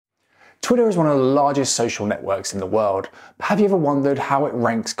Twitter is one of the largest social networks in the world, but have you ever wondered how it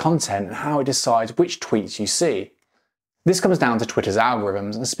ranks content and how it decides which tweets you see? This comes down to Twitter's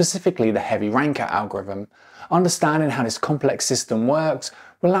algorithms, and specifically the heavy ranker algorithm. Understanding how this complex system works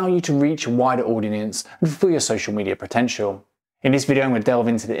will allow you to reach a wider audience and fulfill your social media potential. In this video, I'm going to delve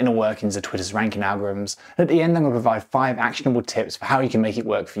into the inner workings of Twitter's ranking algorithms, and at the end I'm going to provide 5 actionable tips for how you can make it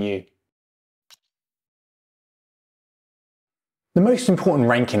work for you. The most important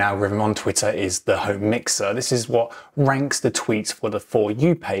ranking algorithm on Twitter is the home mixer. This is what ranks the tweets for the For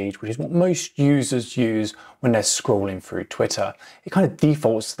You page, which is what most users use when they're scrolling through Twitter. It kind of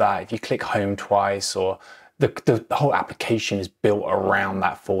defaults to that if you click home twice, or the whole application is built around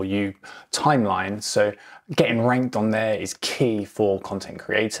that For You timeline. So getting ranked on there is key for content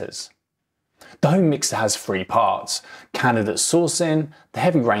creators. The home mixer has 3 parts: candidate sourcing, the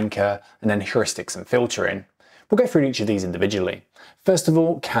heavy ranker, and then heuristics and filtering. We'll go through each of these individually. First of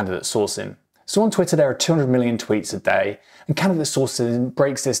all, candidate sourcing. So on Twitter there are 200 million tweets a day, and candidate sourcing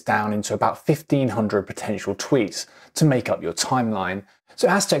breaks this down into about 1,500 potential tweets to make up your timeline. So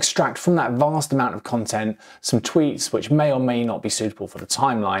it has to extract from that vast amount of content some tweets which may or may not be suitable for the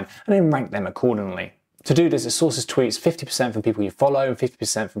timeline, and then rank them accordingly. To do this, it sources tweets 50% from people you follow and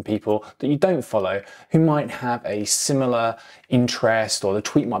 50% from people that you don't follow, who might have a similar interest, or the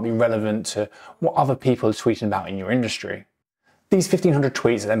tweet might be relevant to what other people are tweeting about in your industry. These 1,500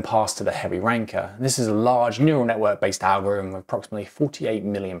 tweets are then passed to the heavy ranker. This is a large neural network based algorithm with approximately 48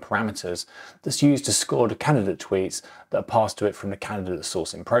 million parameters that's used to score the candidate tweets that are passed to it from the candidate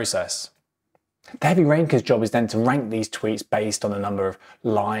sourcing process. The heavy ranker's job is then to rank these tweets based on the number of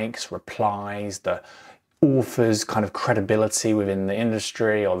likes, replies, the author's kind of credibility within the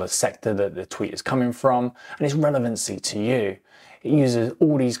industry or the sector that the tweet is coming from, and its relevancy to you. It uses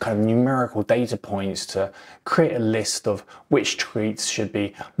all these kind of numerical data points to create a list of which tweets should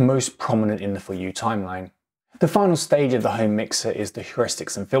be most prominent in the For You timeline. The final stage of the home mixer is the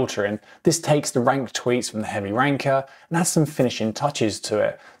heuristics and filtering. This takes the ranked tweets from the heavy ranker and adds some finishing touches to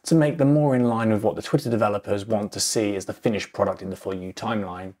it to make them more in line with what the Twitter developers want to see as the finished product in the For You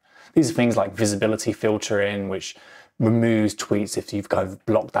timeline. These are things like visibility filtering, which removes tweets if you've kind of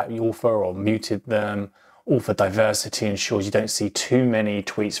blocked that author or muted them. Author diversity ensures you don't see too many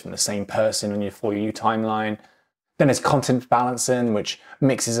tweets from the same person on your For You timeline. Then there's content balancing, which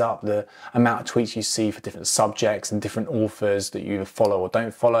mixes up the amount of tweets you see for different subjects and different authors that you either follow or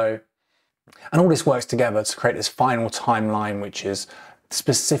don't follow. And all this works together to create this final timeline, which is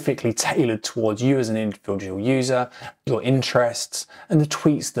specifically tailored towards you as an individual user, your interests, and the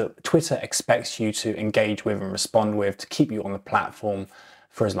tweets that Twitter expects you to engage with and respond with to keep you on the platform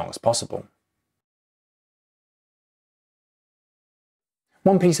for as long as possible.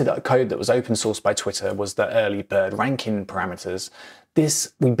 One piece of code that was open sourced by Twitter was the early bird ranking parameters.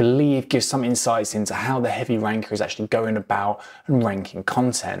 This, we believe, gives some insights into how the heavy ranker is actually going about and ranking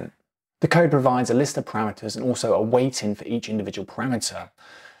content. The code provides a list of parameters and also a weighting for each individual parameter.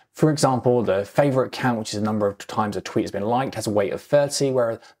 For example, the favorite count, which is the number of times a tweet has been liked, has a weight of 30,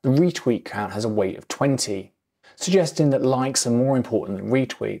 whereas the retweet count has a weight of 20, suggesting that likes are more important than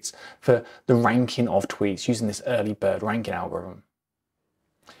retweets for the ranking of tweets using this early bird ranking algorithm.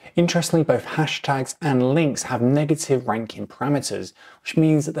 Interestingly, both hashtags and links have negative ranking parameters, which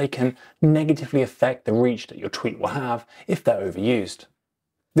means that they can negatively affect the reach that your tweet will have if they're overused.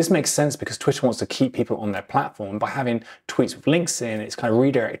 This makes sense because Twitter wants to keep people on their platform. By having tweets with links in, it's kind of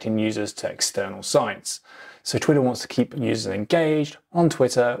redirecting users to external sites. So Twitter wants to keep users engaged on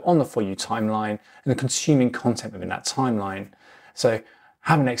Twitter, on the For You timeline, and consuming content within that timeline. So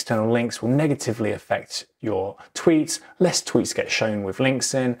having external links will negatively affect your tweets. Less tweets get shown with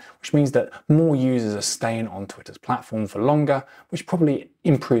links in, which means that more users are staying on Twitter's platform for longer, which probably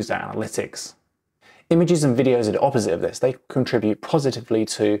improves their analytics. Images and videos are the opposite of this. They contribute positively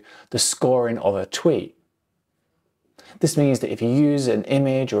to the scoring of a tweet. This means that if you use an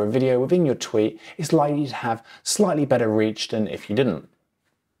image or a video within your tweet, it's likely to have slightly better reach than if you didn't.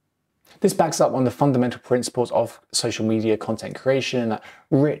 This backs up on the fundamental principles of social media content creation, that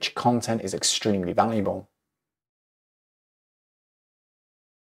rich content is extremely valuable.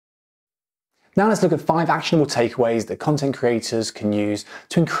 Now let's look at 5 actionable takeaways that content creators can use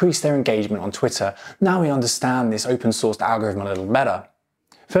to increase their engagement on Twitter. Now we understand this open sourced algorithm a little better.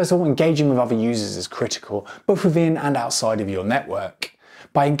 First of all, engaging with other users is critical, both within and outside of your network.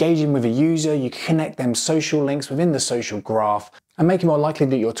 By engaging with a user, you connect them social links within the social graph and make it more likely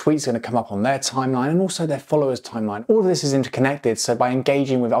that your tweets are going to come up on their timeline and also their followers' timeline. All of this is interconnected, so by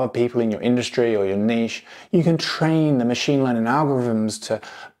engaging with other people in your industry or your niche, you can train the machine learning algorithms to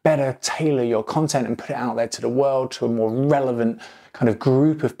better tailor your content and put it out there to the world, to a more relevant kind of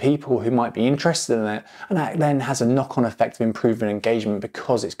group of people who might be interested in it. And that then has a knock-on effect of improving engagement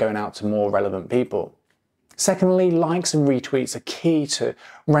because it's going out to more relevant people. Secondly, likes and retweets are key to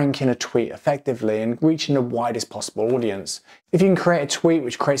ranking a tweet effectively and reaching the widest possible audience. If you can create a tweet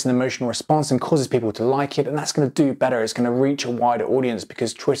which creates an emotional response and causes people to like it, then that's going to do better. It's going to reach a wider audience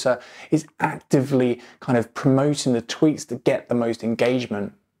because Twitter is actively kind of promoting the tweets that get the most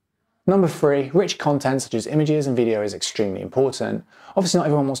engagement. Number 3, rich content such as images and video is extremely important. Obviously not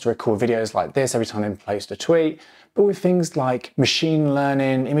everyone wants to record videos like this every time they post a tweet, but with things like machine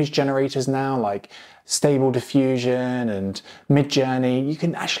learning, image generators now like Stable Diffusion and Midjourney, you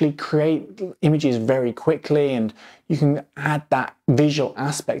can actually create images very quickly and you can add that visual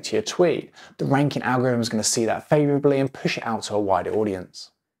aspect to your tweet. The ranking algorithm is going to see that favorably and push it out to a wider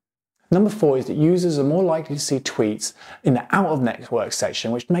audience. Number 4 is that users are more likely to see tweets in the out of network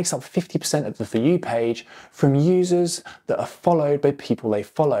section, which makes up 50% of the For You page, from users that are followed by people they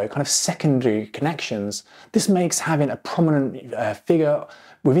follow, kind of secondary connections. This makes having a prominent figure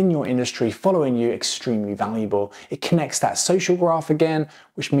within your industry following you extremely valuable. It connects that social graph again,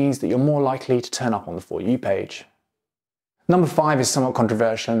 which means that you're more likely to turn up on the For You page. Number 5 is somewhat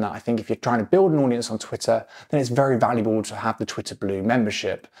controversial in that I think if you're trying to build an audience on Twitter, then it's very valuable to have the Twitter Blue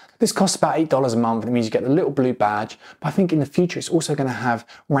membership. This costs about $8 a month and it means you get the little blue badge, but I think in the future it's also going to have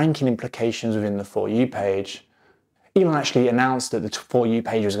ranking implications within the For You page. Elon actually announced that the For You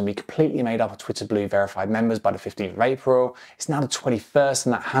page was going to be completely made up of Twitter Blue verified members by the 15th of April. It's now the 21st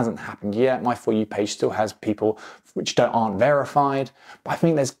and that hasn't happened yet. My For You page still has people which aren't verified, but I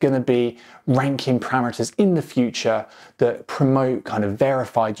think there's going to be ranking parameters in the future that promote kind of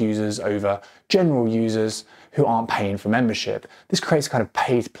verified users over general users who aren't paying for membership. This creates a kind of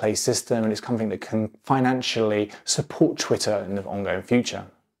pay-to-play system and it's something that can financially support Twitter in the ongoing future.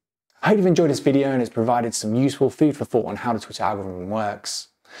 I hope you've enjoyed this video and it's provided some useful food for thought on how the Twitter algorithm works.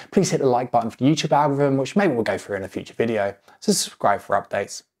 Please hit the like button for the YouTube algorithm, which maybe we'll go through in a future video. So subscribe for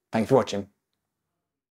updates. Thanks for watching.